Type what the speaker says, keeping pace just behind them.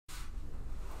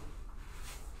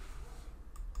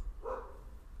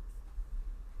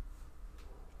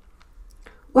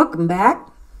Welcome back.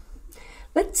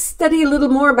 Let's study a little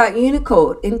more about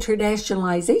Unicode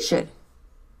internationalization.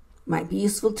 Might be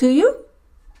useful to you.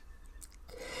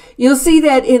 You'll see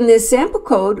that in this sample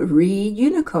code, read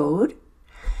Unicode,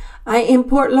 I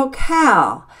import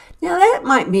locale. Now that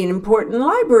might be an important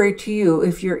library to you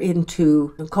if you're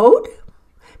into code,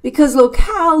 because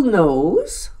locale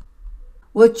knows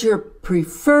what your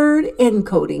preferred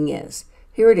encoding is.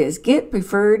 Here it is, get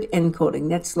preferred encoding,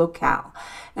 that's locale,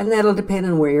 and that'll depend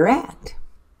on where you're at.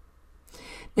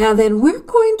 Now then, we're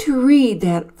going to read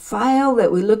that file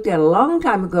that we looked at a long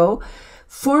time ago,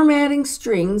 formatting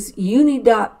strings uni.py,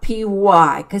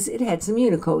 because it had some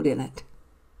Unicode in it.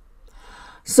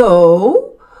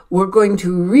 So we're going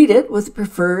to read it with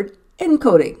preferred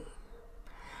encoding.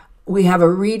 We have a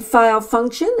read file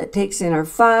function that takes in our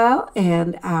file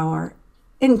and our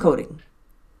encoding.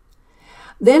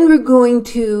 Then we're going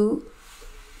to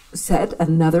set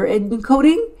another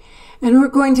encoding, and we're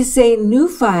going to say new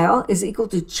file is equal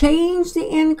to change the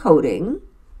encoding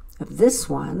of this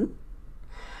one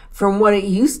from what it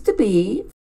used to be,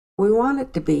 we want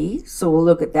it to be. So we'll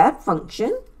look at that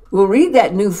function. We'll read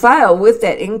that new file with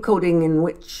that encoding in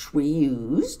which we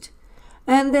used,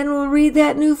 and then we'll read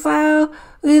that new file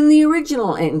in the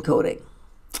original encoding.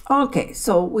 Okay,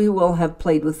 so we will have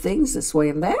played with things this way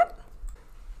and that.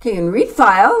 Okay, in read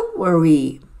file, where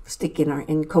we stick in our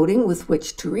encoding with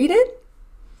which to read it,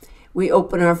 we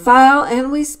open our file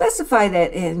and we specify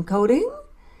that encoding,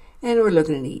 and we're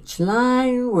looking at each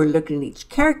line, we're looking at each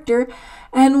character,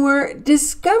 and we're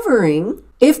discovering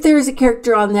if there is a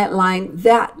character on that line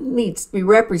that needs to be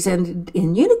represented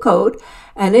in Unicode,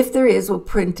 and if there is, we'll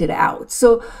print it out.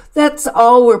 So that's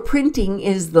all we're printing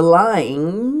is the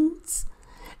lines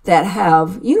that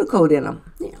have Unicode in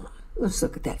them. Yeah, let's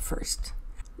look at that first.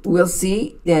 We'll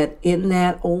see that in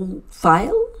that old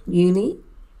file,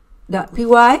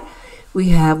 uni.py, we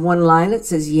have one line that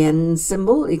says yen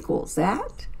symbol equals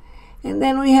that. And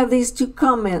then we have these two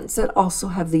comments that also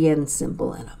have the yen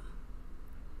symbol in them.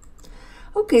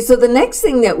 Okay, so the next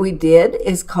thing that we did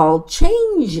is called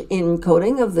change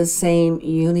encoding of the same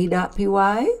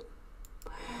uni.py,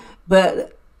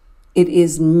 but it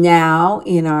is now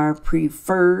in our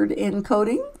preferred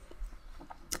encoding.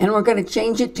 And we're going to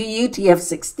change it to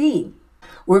UTF-16.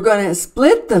 We're going to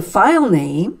split the file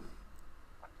name,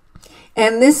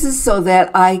 and this is so that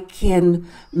I can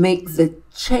make the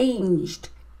changed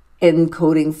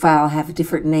encoding file have a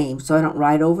different name, so I don't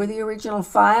write over the original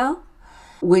file.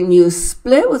 When you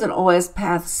split with an OS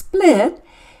path split,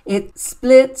 it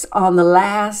splits on the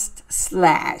last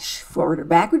slash, forward or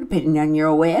backward, depending on your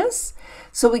OS.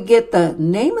 So we get the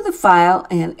name of the file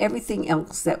and everything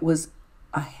else that was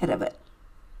ahead of it.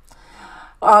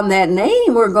 On that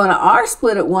name, we're going to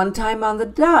R-split it one time on the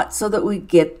dot so that we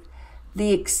get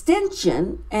the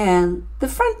extension and the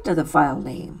front of the file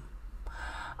name.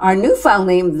 Our new file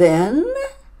name then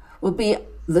will be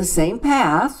the same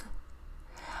path,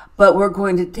 but we're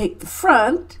going to take the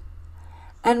front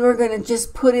and we're going to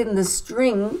just put in the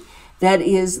string that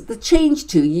is the change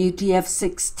to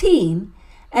UTF-16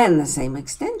 and the same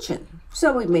extension.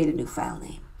 So we made a new file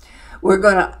name. We're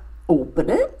going to open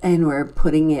it and we're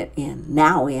putting it in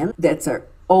now in. That's our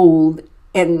old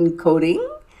encoding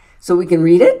so we can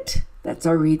read it. That's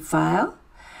our read file.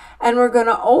 And we're going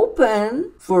to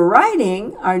open for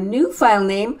writing our new file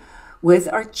name with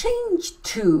our change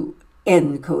to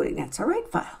encoding. That's our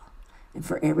write file. And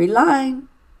for every line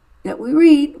that we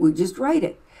read, we just write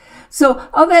it. So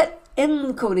all that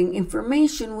encoding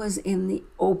information was in the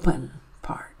open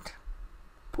part.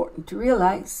 Important to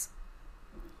realize.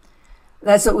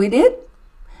 That's what we did.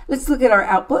 Let's look at our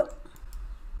output.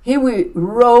 Here we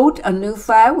wrote a new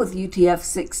file with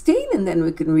UTF-16, and then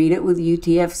we can read it with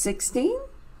UTF-16.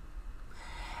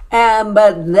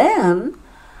 But then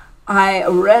I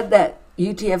read that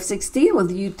UTF-16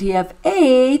 with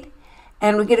UTF-8,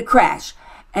 and we get a crash.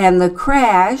 And the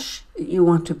crash you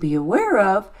want to be aware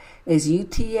of is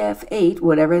UTF-8,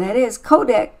 whatever that is,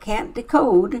 codec can't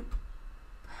decode.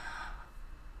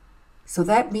 So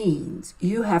that means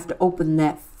you have to open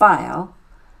that file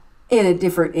in a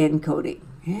different encoding.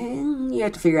 And you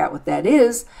have to figure out what that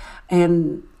is.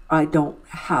 And I don't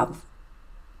have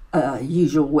a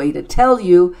usual way to tell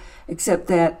you, except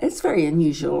that it's very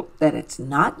unusual that it's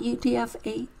not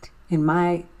UTF-8 in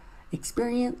my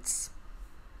experience.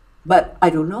 But I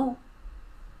don't know.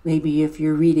 Maybe if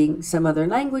you're reading some other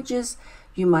languages,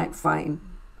 you might find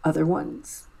other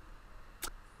ones.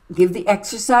 Give the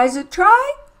exercise a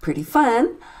try. Pretty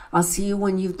fun. I'll see you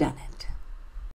when you've done it.